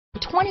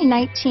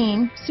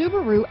2019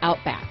 Subaru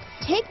Outback.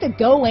 Take the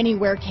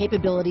go-anywhere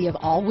capability of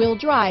all-wheel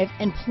drive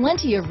and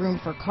plenty of room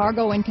for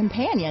cargo and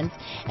companions,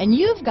 and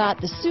you've got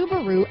the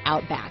Subaru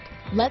Outback.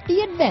 Let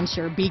the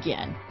adventure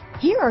begin.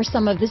 Here are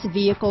some of this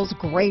vehicle's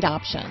great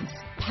options: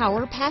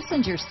 power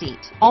passenger seat,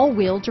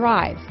 all-wheel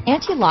drive,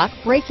 anti-lock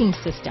braking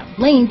system,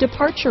 lane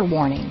departure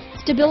warning,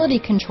 stability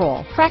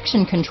control,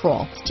 traction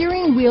control,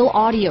 steering wheel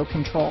audio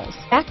controls,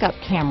 backup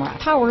camera,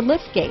 power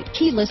liftgate,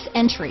 keyless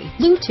entry,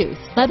 Bluetooth,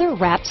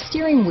 leather-wrapped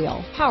steering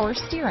wheel, power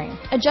steering,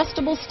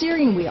 adjustable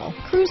steering wheel,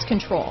 cruise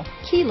control,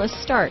 keyless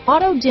start,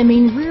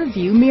 auto-dimming rear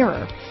view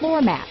mirror,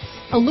 floor mats,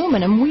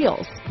 aluminum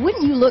wheels.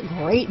 Wouldn't you look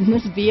great in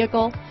this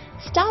vehicle?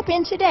 Stop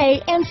in today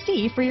and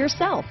see for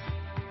yourself.